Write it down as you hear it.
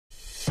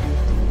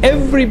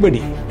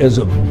Everybody is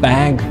a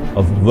bag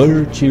of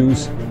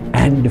virtues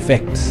and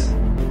defects.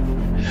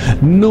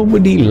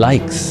 Nobody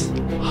likes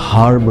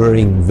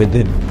harboring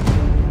within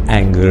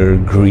anger,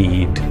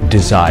 greed,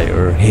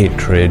 desire,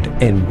 hatred,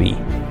 envy.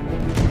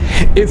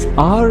 If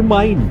our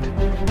mind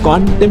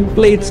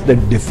contemplates the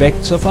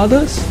defects of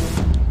others,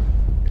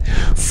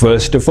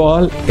 first of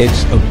all,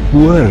 it's a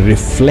poor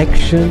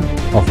reflection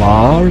of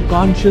our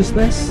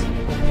consciousness.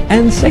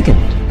 And second,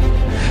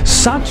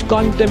 such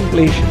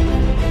contemplation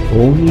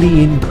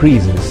only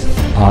increases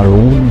our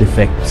own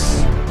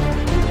defects.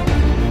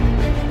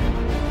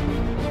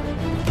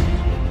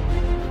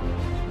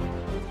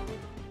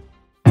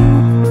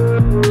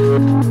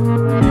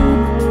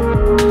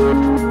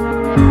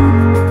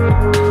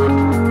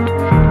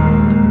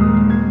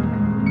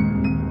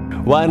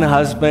 One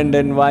husband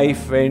and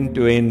wife went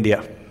to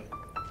India,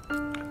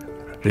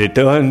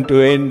 returned to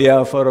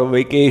India for a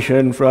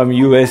vacation from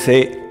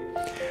USA.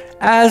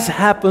 As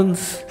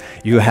happens,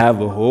 you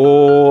have a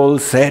whole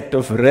set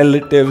of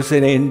relatives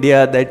in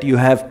India that you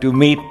have to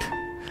meet.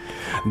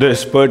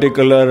 This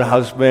particular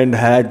husband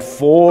had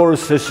 4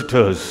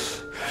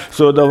 sisters,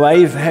 so the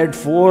wife had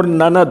 4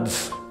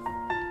 nanads.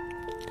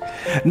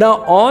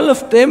 Now all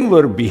of them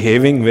were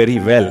behaving very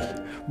well,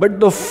 but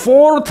the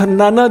 4th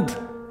nanad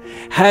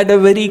had a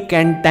very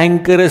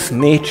cantankerous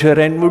nature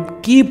and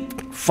would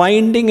keep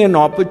finding an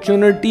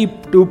opportunity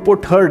to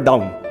put her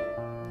down.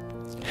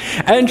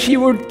 And she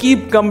would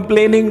keep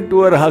complaining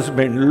to her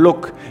husband,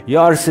 "Look,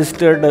 your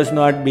sister does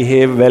not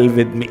behave well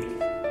with me."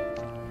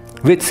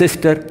 Which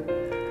sister?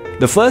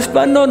 The first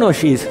one? No,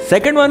 she's.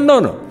 Second one?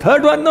 No.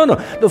 Third one? No.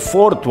 The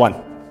 4th one.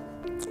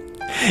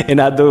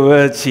 In other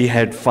words, she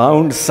had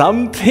found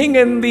something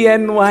in the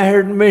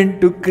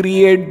environment to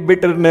create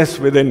bitterness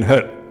within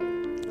her.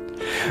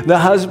 The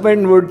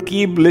husband would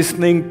keep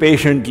listening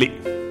patiently.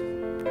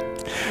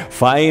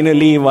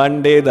 Finally,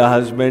 one day the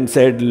husband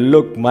said,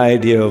 "Look, my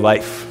dear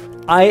wife,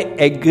 I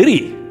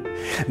agree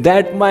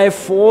that my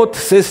 4th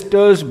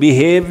sister's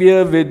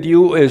behavior with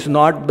you is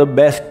not the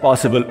best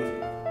possible.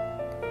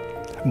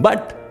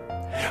 But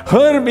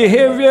her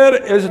behavior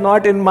is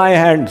not in my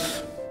hands.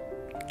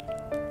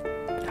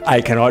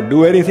 I cannot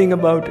do anything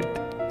about it.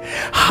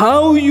 How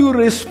you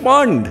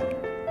respond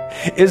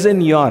is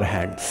in your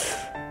hands."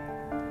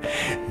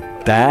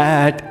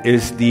 That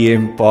is the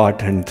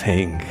important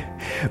thing.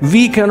 We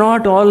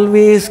cannot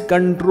always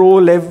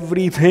control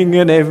everything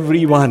and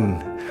everyone.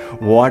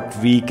 What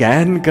we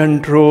can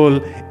control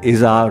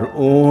is our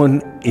own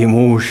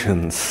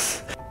emotions.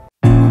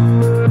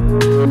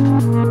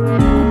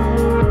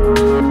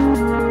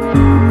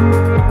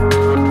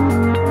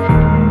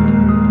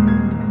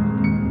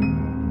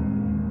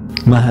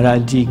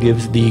 Maharaj Ji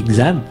gives the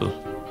example.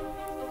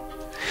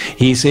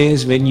 He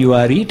says, when you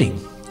are eating,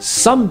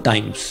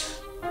 sometimes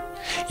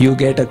you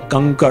get a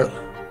kankad,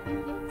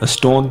 a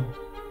stone.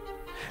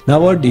 Now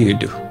what do?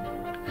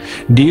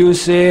 Do you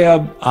say,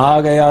 "Ab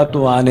aa gaya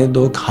to aane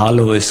do, kha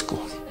lo isko"?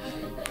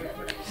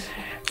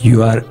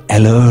 You are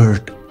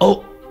alert.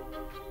 Oh,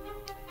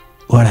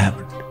 what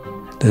happened?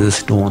 There's a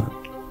stone.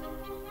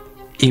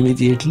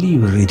 Immediately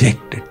you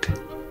reject it.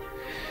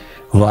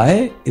 Why?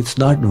 It's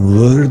not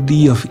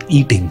worthy of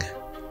eating.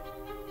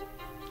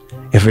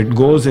 If it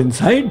goes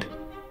inside,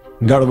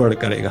 gadbad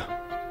karega.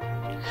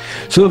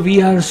 So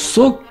we are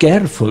so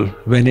careful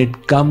when it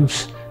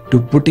comes to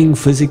putting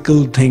physical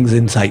things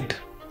inside.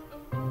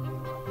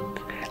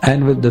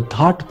 And with the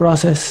thought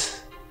process,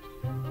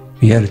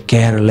 we are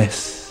careless.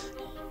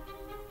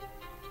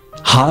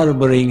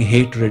 Harboring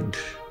hatred,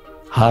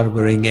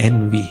 harboring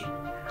envy,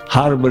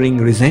 harboring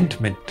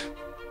resentment.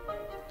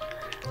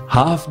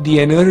 Half the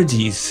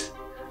energies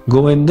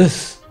go in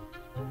this.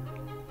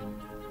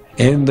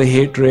 In the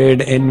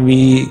hatred,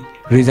 envy,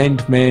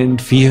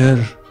 resentment,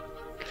 fear.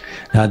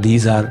 Now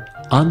these are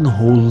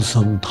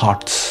unwholesome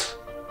thoughts.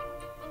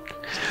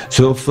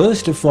 So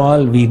first of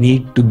all, we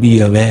need to be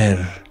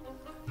aware.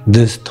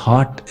 This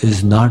thought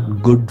is not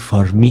good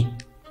for me.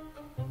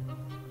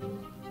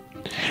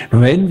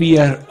 When we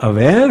are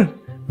aware,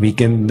 we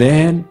can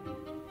then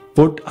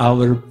put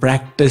our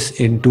practice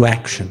into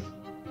action.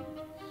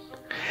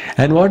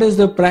 And what is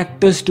the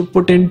practice to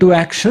put into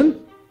action?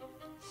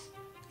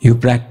 You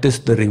practice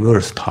the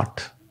reverse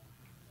thought.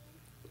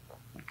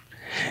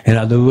 In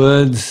other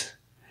words,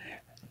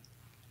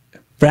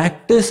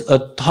 practice a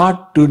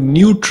thought to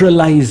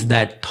neutralize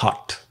that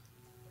thought.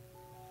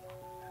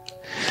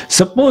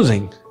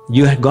 Supposing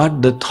you have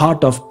got the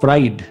thought of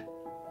pride,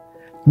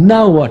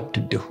 now what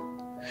to do?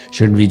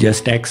 Should we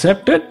just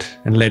accept it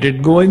and let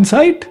it go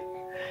inside?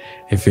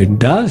 If it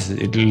does,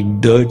 it will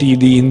dirty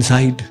the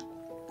inside.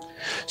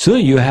 So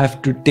you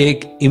have to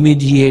take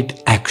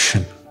immediate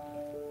action.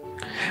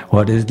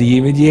 What is the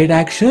immediate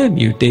action?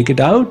 You take it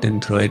out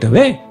and throw it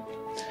away.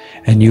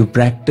 And you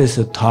practice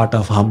a thought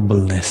of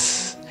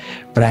humbleness.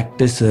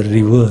 Practice a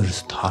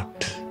reverse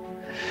thought.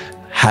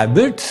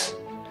 Habits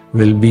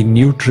will be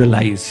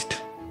neutralized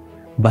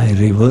by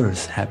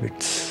reverse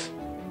habits.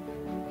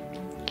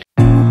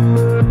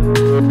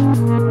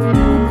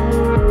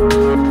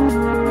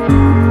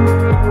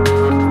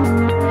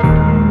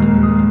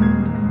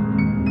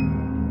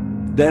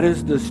 There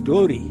is the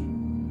story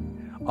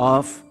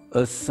of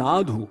a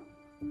sadhu,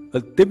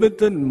 a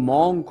Tibetan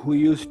monk who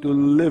used to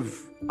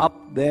live up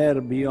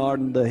there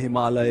beyond the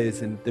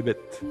Himalayas in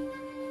Tibet.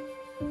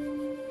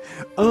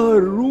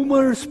 A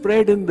rumor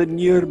spread in the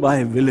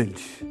nearby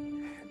village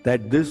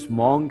that this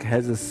monk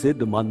has a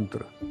Siddh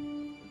mantra.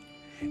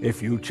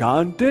 If you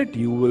chant it,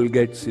 you will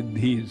get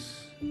siddhis,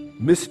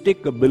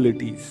 mystic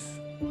abilities.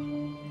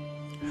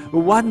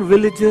 One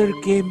villager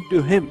came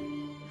to him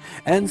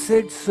and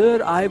said,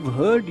 "Sir, I've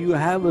heard you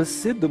have a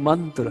Siddh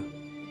mantra.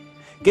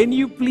 Can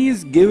you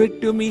please give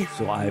it to me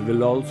so I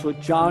will also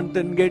chant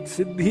and get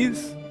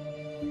siddhis?"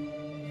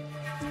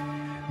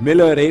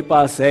 Miller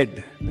Epa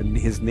said, and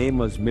his name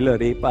was Miller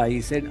Epa,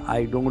 he said,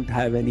 "I don't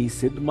have any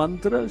Siddh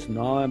mantras,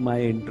 nor am I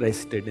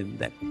interested in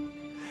them.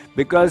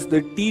 Because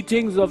the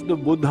teachings of the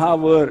Buddha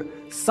were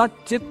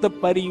Satchit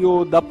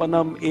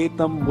Pariyodapanam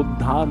Etam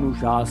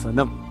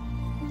Buddhanushasanam.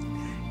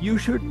 You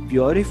should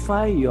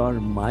purify your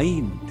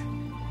mind.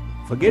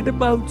 Forget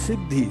about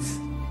siddhis."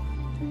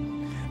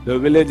 The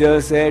villager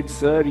said,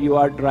 "Sir, you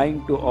are trying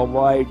to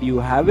avoid, you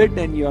have it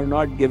and you are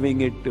not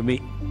giving it to me."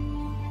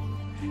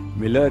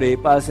 Miller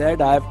Epa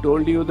said, "I have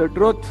told you the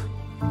truth."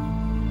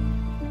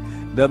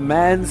 The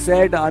man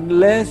said,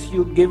 "Unless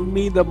you give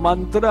me the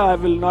mantra, I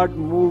will not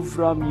move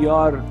from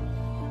your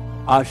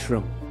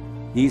ashram."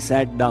 He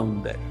sat down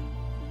there.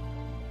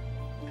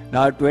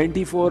 Now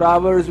 24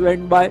 hours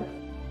went by.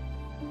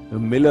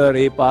 The Miller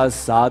Epa's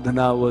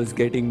sadhana was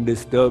getting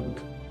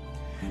disturbed.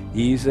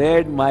 He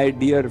said, "My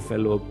dear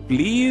fellow,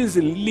 please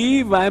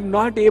leave. I am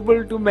not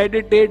able to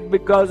meditate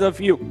because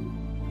of you."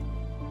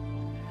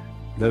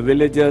 The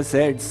villager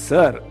said,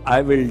 "Sir,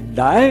 I will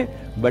die,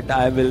 but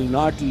I will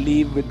not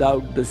leave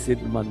without the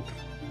Siddh mantra."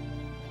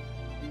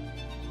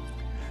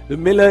 The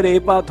Miller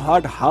Epa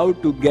thought how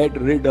to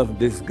get rid of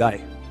this guy.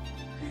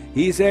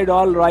 He said,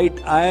 "All right,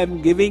 I am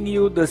giving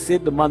you the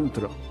Siddh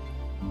mantra.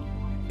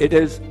 It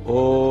is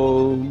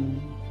Om."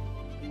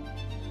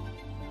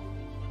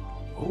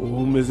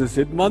 Om is a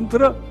Siddh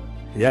mantra?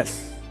 Yes.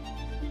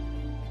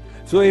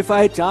 So if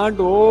I chant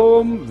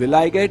Om, will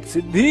I get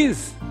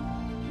siddhis?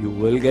 You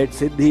will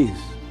get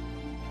siddhis.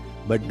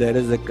 But there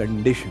is a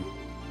condition.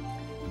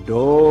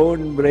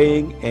 Don't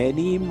bring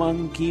any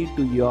monkey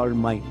to your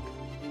mind.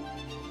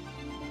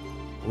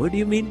 What do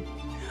you mean?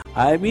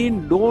 I mean,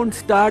 don't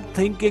start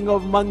thinking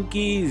of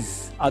monkeys.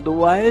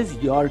 Otherwise,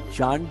 your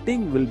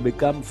chanting will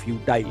become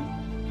futile.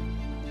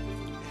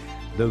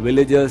 The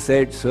villager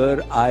said, "Sir,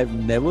 I've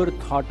never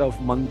thought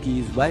of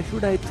monkeys. Why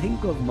should I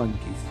think of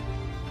monkeys?"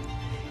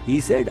 He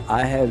said,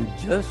 "I have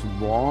just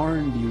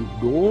warned you,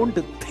 don't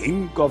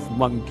think of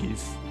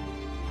monkeys."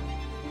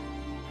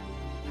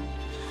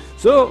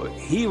 So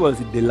he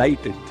was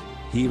delighted.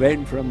 He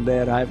went from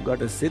there, "I've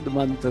got a Siddh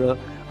mantra.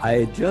 I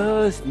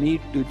just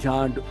need to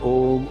chant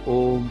Om,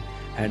 Om,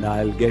 and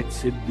I'll get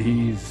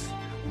siddhis.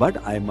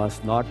 But I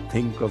must not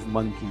think of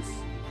monkeys."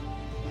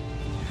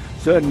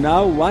 So now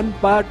one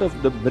part of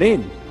the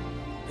brain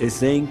is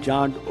saying,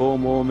 "Chant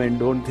Om, Om, and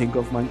don't think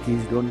of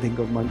monkeys, don't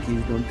think of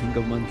monkeys, don't think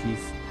of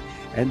monkeys."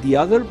 And the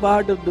other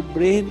part of the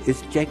brain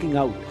is checking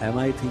out, "Am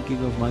I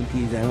thinking of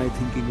monkeys? Am I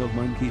thinking of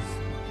monkeys?"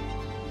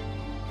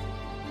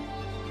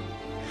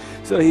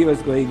 So he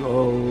was going,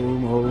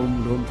 "Om, Om,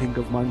 don't think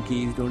of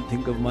monkeys, don't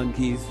think of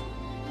monkeys."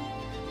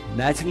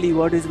 Naturally,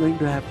 what is going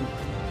to happen?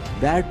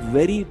 That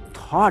very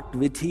thought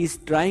which he is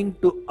trying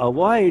to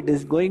avoid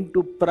is going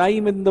to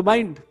prime in the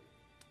mind.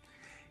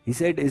 He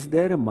said, "Is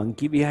there a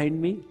monkey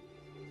behind me?"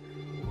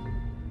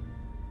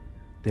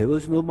 There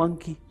was no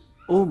monkey.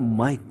 Oh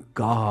my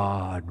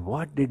God,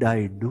 what did I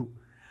do?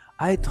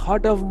 I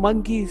thought of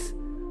monkeys.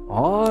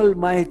 All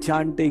my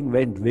chanting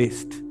went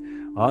waste.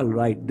 All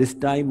right, this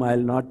time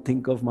I'll not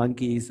think of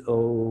monkeys.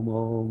 Om,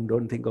 Om,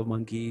 don't think of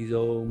monkeys.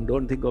 Om,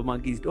 don't think of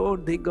monkeys.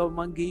 Don't think of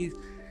monkeys.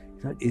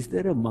 He said, "Is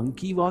there a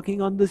monkey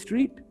walking on the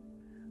street?"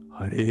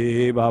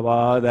 Hare Baba,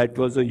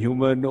 that was a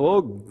human.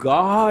 Oh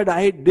God,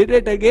 I did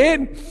it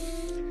again.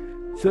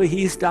 So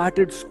he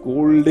started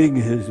scolding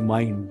his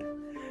mind.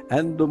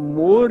 And the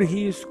more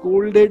he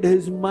scolded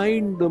his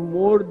mind, the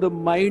more the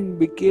mind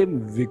became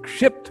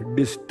vikshipt,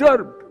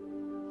 disturbed.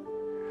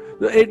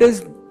 So it is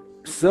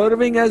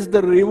serving as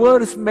the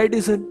reverse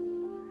medicine.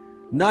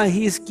 Now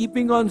he is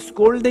keeping on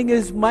scolding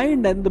his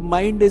mind, and the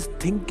mind is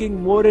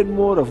thinking more and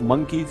more of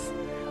monkeys,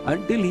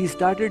 until he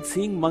started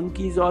seeing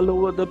monkeys all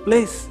over the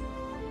place.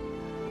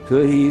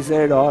 So he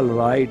said, "All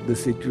right, the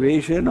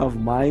situation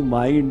of my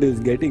mind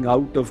is getting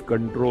out of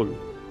control.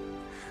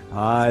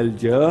 I'll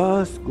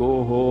just go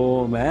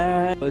home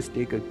and first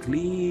take a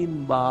clean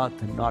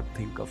bath and not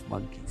think of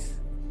monkeys."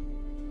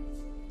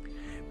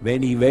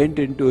 When he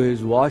went into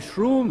his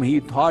washroom, he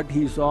thought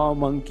he saw a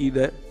monkey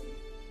there.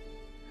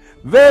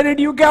 "Where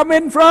did you come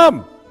in from?"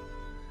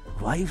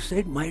 Wife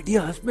said, "My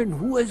dear husband,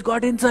 who has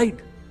got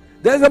inside?"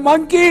 "There's a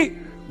monkey!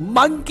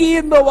 Monkey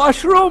in the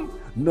washroom!"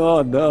 No,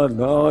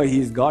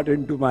 he's got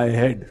into my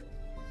head."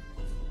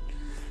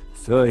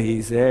 So he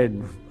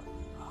said,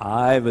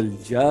 I will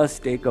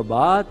just take a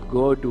bath,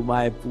 go to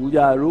my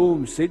puja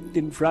room, sit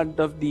in front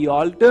of the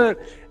altar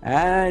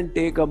and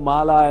take a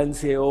mala and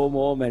say Om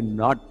Om and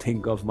not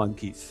think of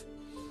monkeys.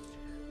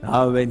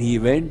 Now when he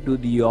went to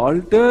the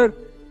altar,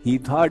 he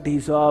thought he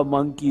saw a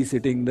monkey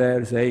sitting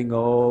there saying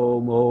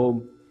Om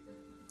Om.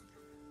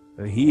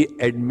 He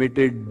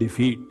admitted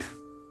defeat.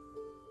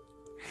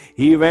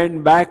 He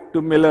went back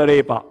to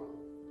Milarepa.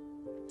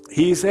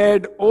 He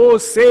said, "O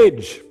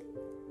sage,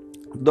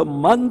 the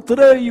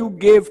mantra you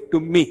gave to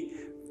me,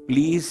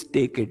 please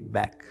take it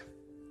back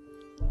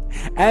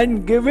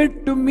and give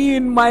it to me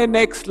in my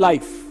next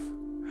life.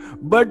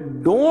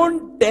 But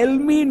don't tell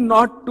me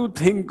not to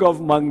think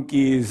of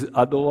monkeys,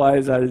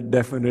 otherwise I'll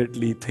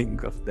definitely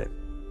think of them."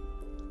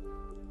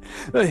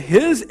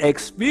 His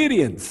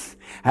experience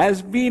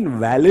has been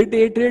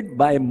validated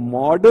by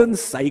modern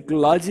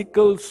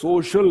psychological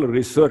social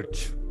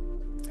research.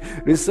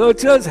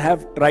 Researchers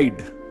have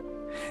tried.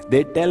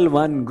 They tell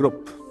one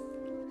group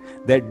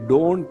that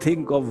don't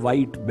think of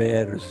white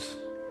bears.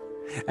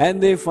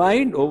 And they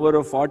find over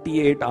a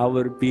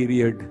 48-hour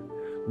period,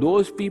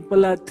 those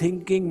people are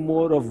thinking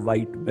more of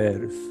white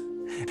bears.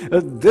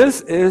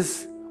 This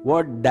is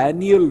what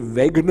Daniel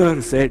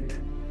Wegner said.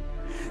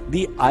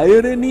 The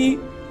irony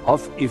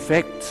of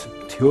effects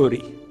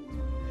theory.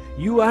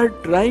 You are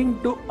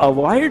trying to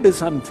avoid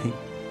something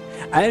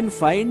and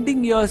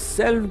finding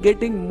yourself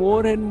getting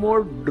more and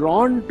more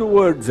drawn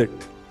towards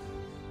it.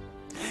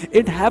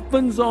 It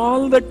happens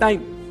all the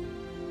time.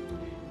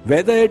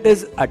 Whether it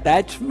is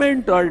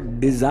attachment or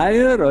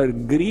desire or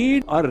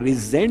greed or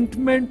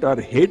resentment or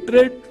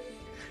hatred,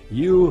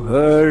 you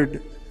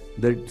heard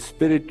the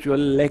spiritual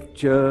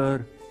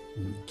lecture,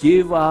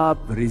 give up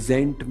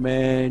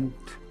resentment.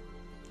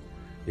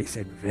 They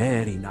said,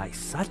 very nice,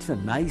 such a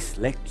nice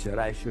lecture,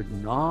 I should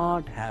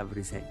not have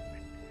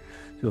resentment.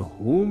 So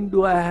whom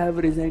do I have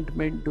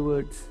resentment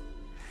towards?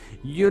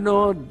 You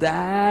know,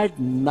 that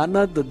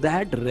Nanad,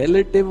 that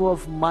relative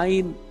of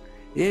mine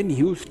in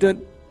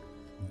Houston,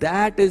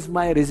 that is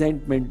my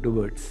resentment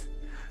towards.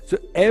 So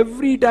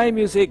every time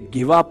you say,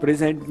 give up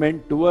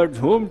resentment towards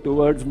whom?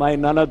 Towards my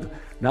Nanad.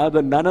 Now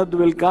the Nanad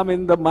will come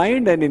in the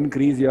mind and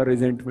increase your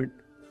resentment.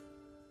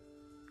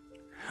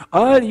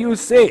 Or you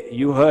say,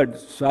 you heard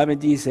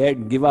Swamiji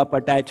said, give up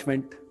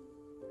attachment.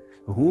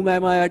 Whom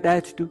am I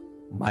attached to?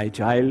 My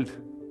child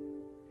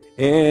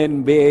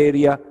in Bay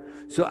Area.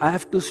 So I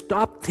have to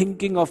stop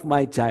thinking of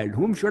my child.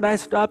 Whom should I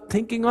stop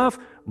thinking of?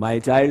 My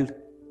child.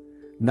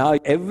 Now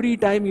every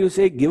time you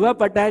say give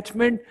up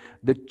attachment,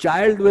 the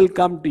child will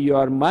come to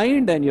your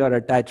mind and your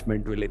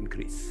attachment will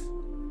increase.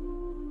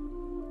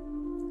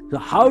 So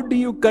how do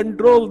you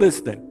control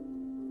this then?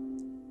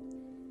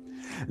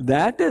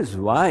 That is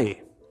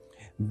why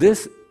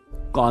this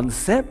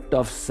concept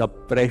of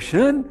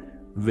suppression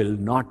will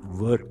not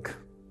work.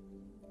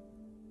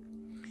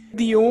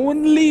 The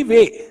only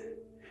way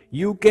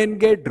you can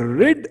get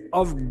rid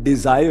of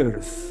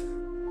desires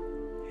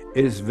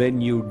is when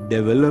you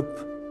develop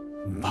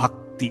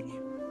bhakti,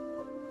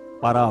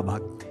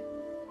 parabhakti.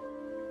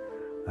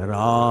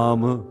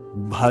 Ram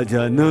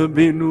bhajan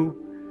binu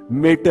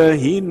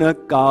mitahi na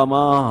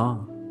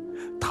kama,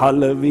 thal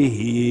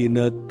vihin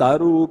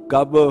taru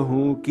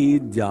kabahu ki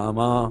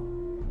jama.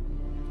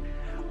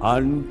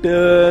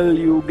 Until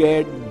you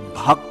get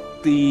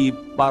bhakti,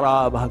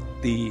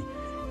 parabhakti,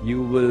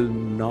 you will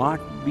not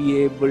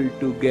be able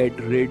to get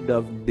rid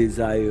of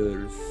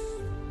desires.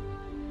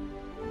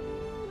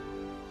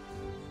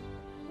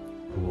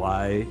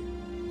 Why?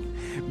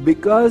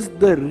 Because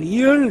the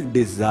real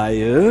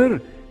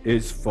desire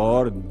is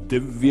for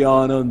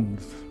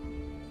Divyanand.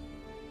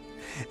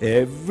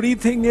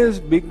 Everything is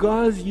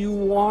because you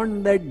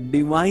want that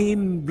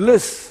divine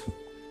bliss.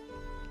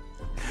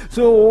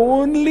 So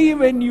only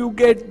when you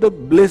get the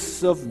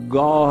bliss of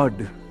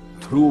God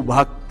through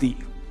bhakti,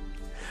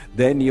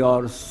 then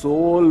your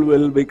soul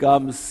will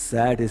become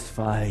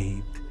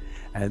satisfied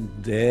and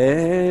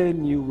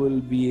then you will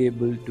be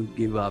able to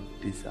give up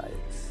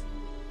desires.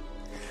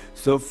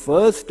 So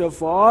first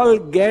of all,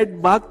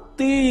 get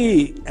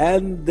bhakti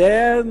and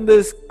then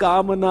this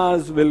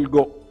kamanas will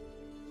go.